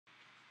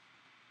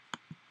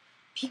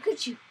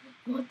Pikachu,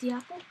 you want the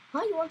apple?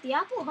 Huh? You want the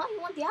apple? Huh?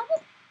 You want the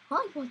apple?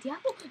 Huh? You want the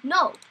apple?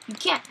 No, you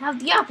can't have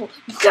the apple.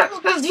 You can't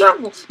have the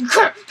apple. You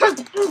can't have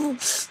the apple.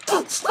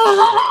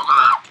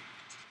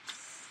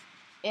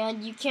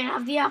 And you can't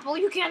have the apple.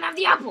 You can't have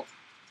the apple.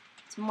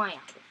 It's my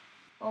apple.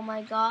 Oh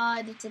my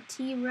God! It's a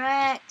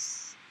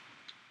T-Rex.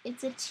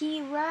 It's a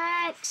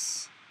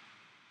T-Rex.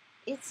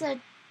 It's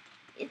a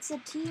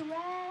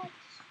T-Rex.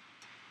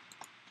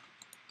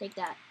 Take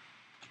that.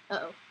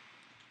 Uh-oh.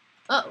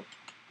 Uh-oh.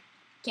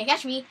 Can't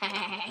catch me.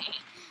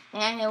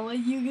 What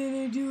you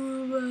gonna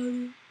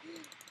do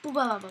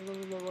about it?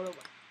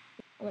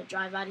 I'm gonna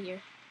drive out of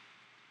here.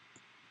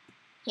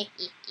 He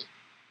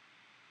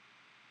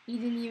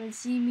didn't even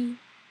see me.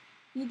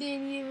 He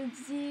didn't even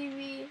see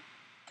me.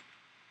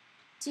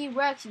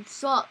 T-Rex, you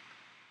suck.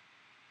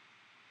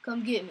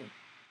 Come get me.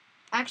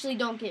 Actually,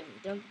 don't get me.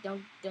 Don't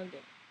get me.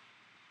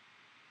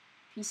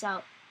 Peace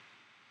out.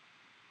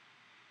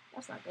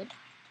 That's not good.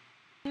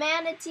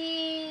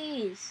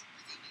 Manatees!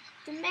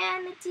 The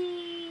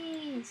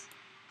manatees!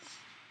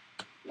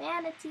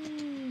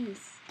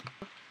 Manatees!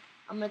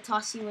 I'm gonna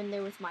toss you in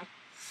there with my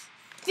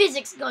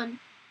physics gun.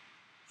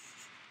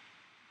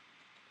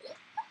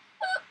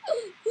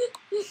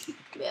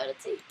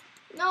 Manatee.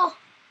 No.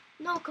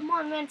 No, come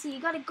on, Manatee. You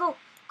gotta go.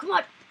 Come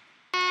on.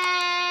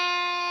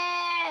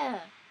 Yeah.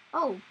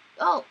 Oh.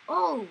 Oh.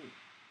 Oh.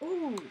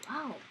 Ooh.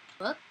 Ow.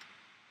 Look.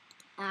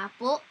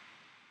 Apple.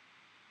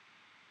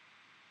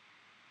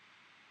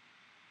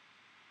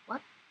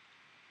 What?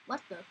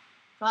 What the?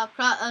 Oh.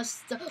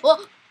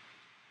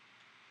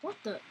 What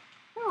the?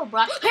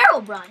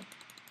 Herobrine.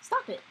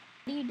 Stop it.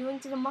 What are you doing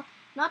to the monkey?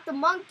 Not the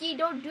monkey.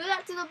 Don't do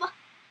that to the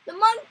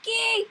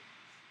monkey.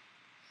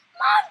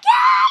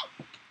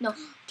 Monkey! No.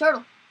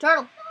 Turtle.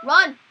 Turtle.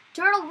 Run.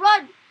 Turtle,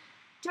 run.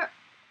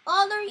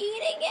 Oh, they're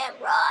eating it.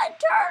 Run,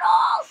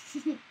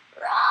 turtle.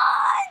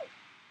 Run.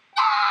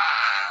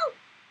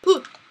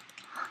 No!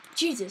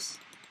 Jesus.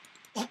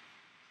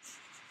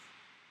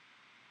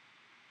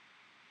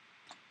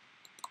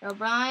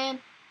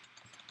 O'Brien,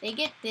 they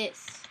get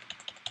this.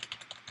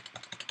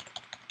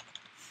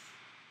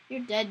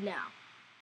 You're dead now.